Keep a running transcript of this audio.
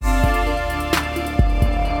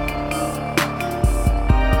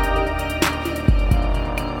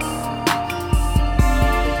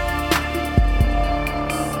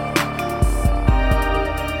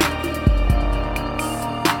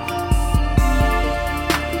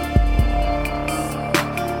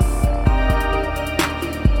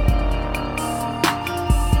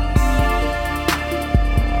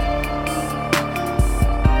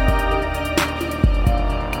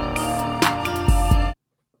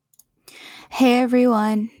Hey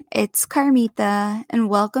everyone, it's Carmita, and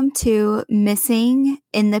welcome to Missing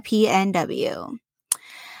in the PNW.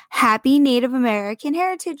 Happy Native American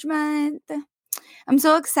Heritage Month! I'm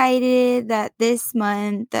so excited that this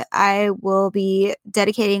month I will be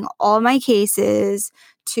dedicating all my cases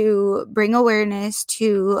to bring awareness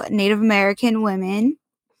to Native American women.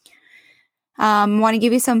 I want to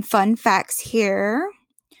give you some fun facts here.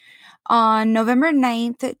 On November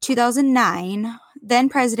 9th, 2009, then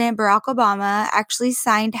President Barack Obama actually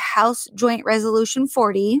signed House Joint Resolution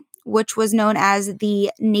 40, which was known as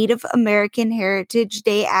the Native American Heritage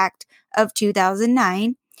Day Act of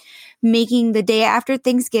 2009, making the day after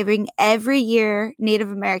Thanksgiving every year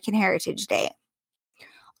Native American Heritage Day.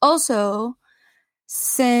 Also,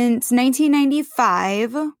 since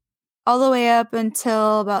 1995, all the way up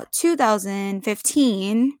until about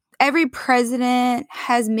 2015, every president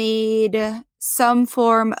has made some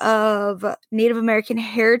form of Native American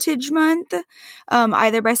Heritage Month,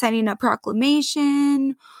 either by signing a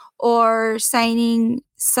proclamation or signing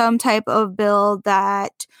some type of bill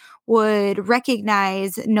that would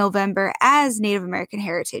recognize November as Native American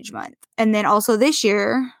Heritage Month. And then also this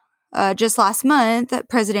year, just last month,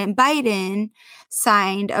 President Biden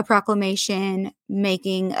signed a proclamation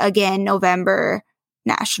making, again, November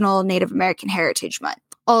National Native American Heritage Month.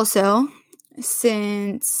 Also,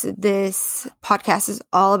 since this podcast is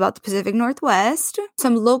all about the Pacific Northwest,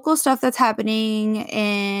 some local stuff that's happening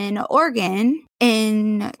in Oregon.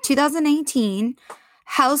 In 2019,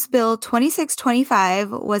 House Bill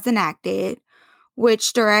 2625 was enacted,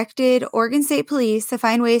 which directed Oregon State Police to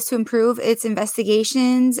find ways to improve its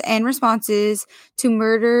investigations and responses to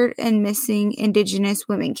murdered and missing Indigenous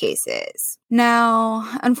women cases. Now,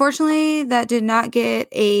 unfortunately, that did not get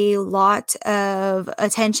a lot of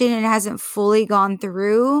attention and hasn't fully gone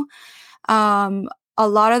through. A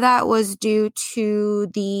lot of that was due to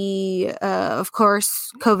the, of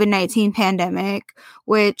course, COVID-19 pandemic,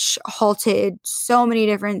 which halted so many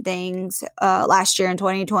different things last year in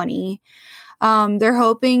 2020. They're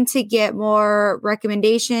hoping to get more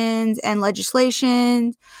recommendations and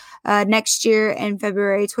legislation next year in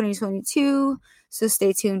February 2022, so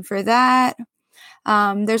stay tuned for that.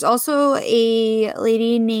 There's also a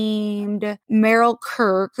lady named Meryl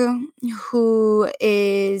Kirk, who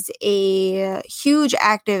is a huge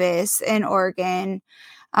activist in Oregon.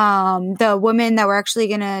 The woman that we're actually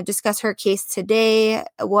going to discuss her case today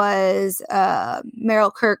was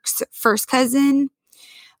Meryl Kirk's first cousin.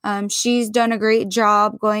 She's done a great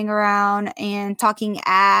job going around and talking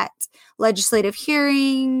at legislative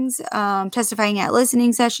hearings, testifying at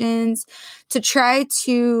listening sessions to try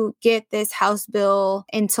to get this House bill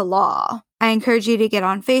into law. I encourage you to get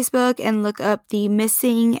on Facebook and look up the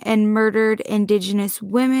Missing and Murdered Indigenous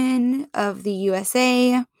Women of the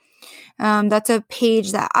USA. That's a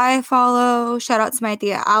page that I follow. Shout out to my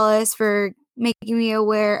Thea Alice for making me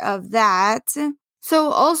aware of that.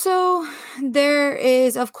 So also, there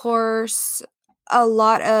is, of course, a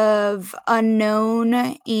lot of unknown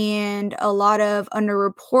and a lot of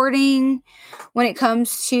underreporting when it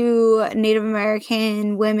comes to Native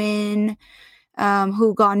American women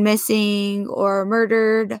who've gone missing or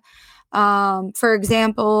murdered. For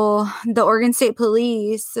example, the Oregon State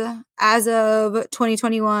Police, as of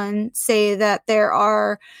 2021, say that there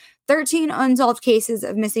are 13 unsolved cases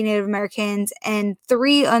of missing Native Americans and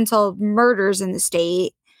 3 unsolved murders in the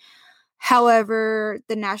state. However,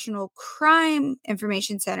 the National Crime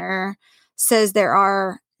Information Center says there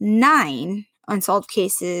are 9 unsolved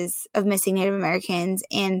cases of missing Native Americans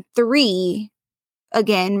and 3,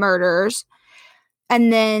 again, murders.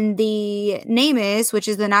 And then the NamUs, which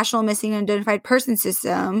is the National Missing and Identified Person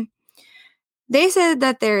System, they said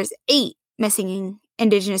that there's 8 missing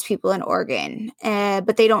Indigenous people in Oregon,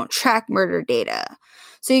 but they don't track murder data.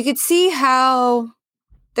 So you could see how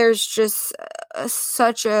there's just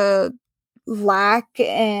such a lack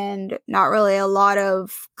and not really a lot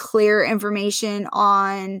of clear information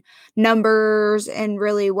on numbers and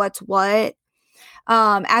really what's what.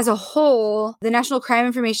 As a whole, the National Crime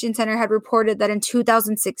Information Center had reported that in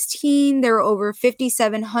 2016, there were over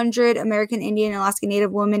 5,700 American Indian and Alaska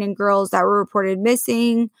Native women and girls that were reported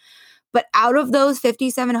missing. But out of those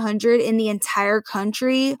 5,700 in the entire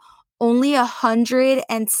country, only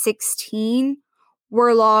 116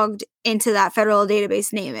 were logged into that federal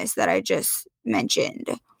database NamUs that I just mentioned.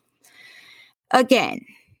 Again,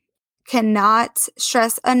 cannot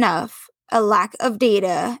stress enough, a lack of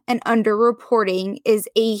data and underreporting is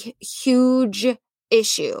a huge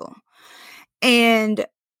issue. And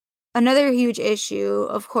another huge issue,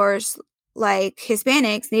 of course, like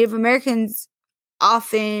Hispanics, Native Americans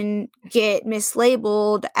often get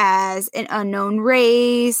mislabeled as an unknown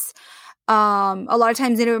race, A lot of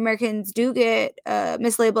times Native Americans do get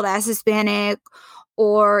mislabeled as Hispanic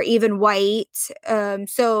or even white.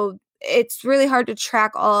 So it's really hard to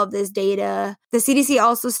track all of this data. The CDC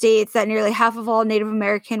also states that nearly half of all Native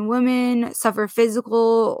American women suffer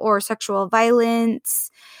physical or sexual violence.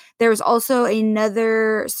 There was also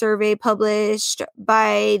another survey published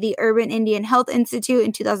by the Urban Indian Health Institute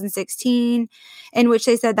in 2016, in which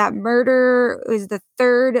they said that murder was the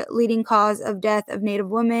third leading cause of death of Native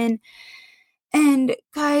women. And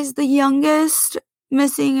guys, the youngest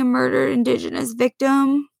missing and murdered Indigenous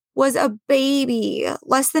victim was a baby,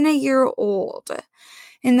 less than a year old.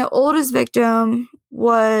 And the oldest victim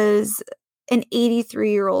was an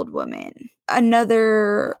 83-year-old woman.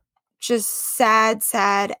 Another just sad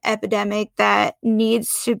epidemic that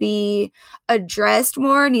needs to be addressed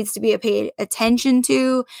more, needs to be paid attention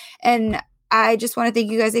to. And I just want to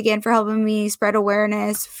thank you guys again for helping me spread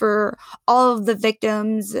awareness for all of the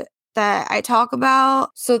victims that I talk about.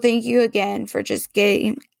 So thank you again for just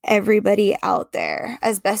getting everybody out there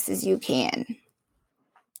as best as you can.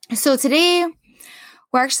 So today,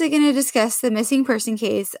 we're actually going to discuss the missing person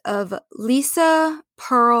case of Lisa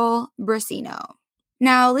Pearl Briseno.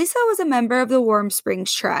 Now, Lisa was a member of the Warm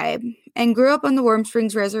Springs tribe and grew up on the Warm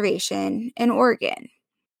Springs Reservation in Oregon.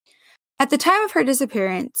 At the time of her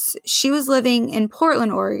disappearance, she was living in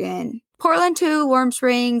Portland, Oregon. Portland to Warm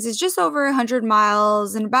Springs is just over 100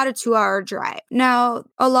 miles and about a 2-hour drive. Now,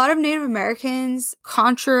 a lot of Native Americans,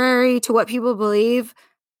 contrary to what people believe,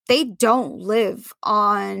 they don't live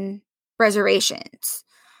on reservations.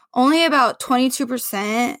 Only about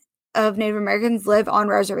 22% of Native Americans live on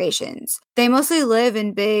reservations. They mostly live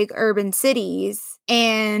in big urban cities,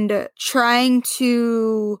 and trying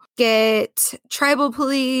to get tribal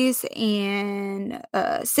police and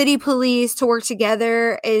city police to work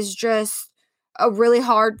together is just a really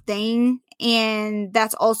hard thing. And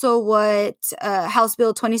that's also what House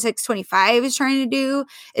Bill 2625 is trying to do,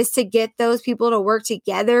 is to get those people to work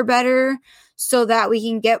together better so that we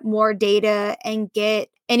can get more data and get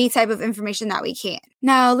any type of information that we can.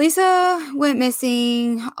 Now, Lisa went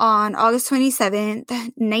missing on August 27th,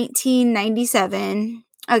 1997,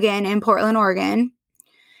 again in Portland, Oregon.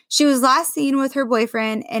 She was last seen with her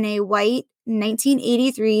boyfriend in a white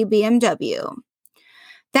 1983 BMW.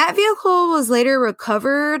 That vehicle was later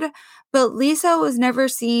recovered, but Lisa was never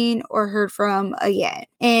seen or heard from again.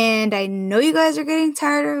 And I know you guys are getting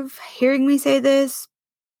tired of hearing me say this,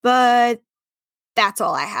 but that's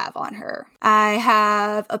all I have on her. I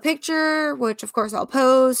have a picture, which of course I'll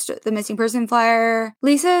post, the missing person flyer.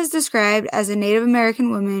 Lisa is described as a Native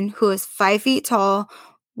American woman who is 5 feet tall,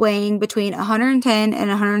 weighing between 110 and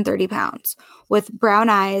 130 pounds, with brown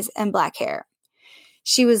eyes and black hair.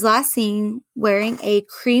 She was last seen wearing a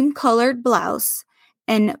cream-colored blouse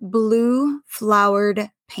and blue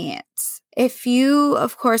flowered pants. If you,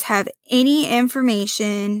 of course, have any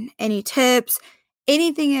information, any tips,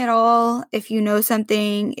 anything at all, if you know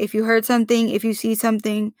something, if you heard something, if you see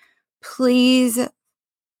something, please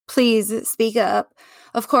speak up.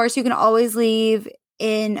 Of course, you can always leave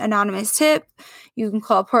an anonymous tip. You can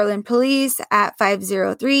call Portland Police at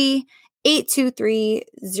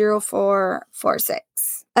 503-823-0446.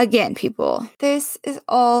 Again, people, this is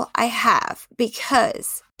all I have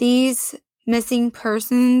because these missing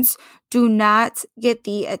persons do not get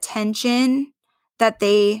the attention that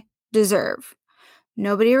they deserve.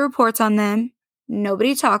 Nobody reports on them.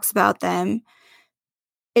 Nobody talks about them.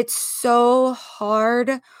 It's so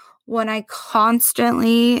hard when I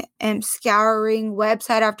constantly am scouring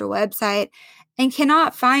website after website and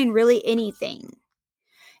cannot find really anything.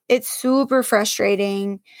 It's super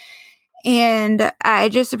frustrating. And I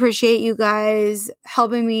just appreciate you guys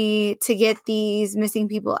helping me to get these missing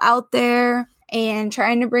people out there and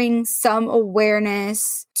trying to bring some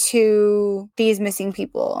awareness to these missing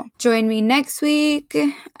people. Join me next week.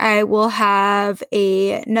 I will have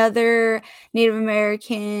another Native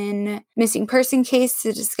American missing person case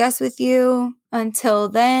to discuss with you. Until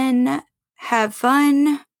then, have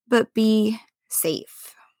fun, but be safe.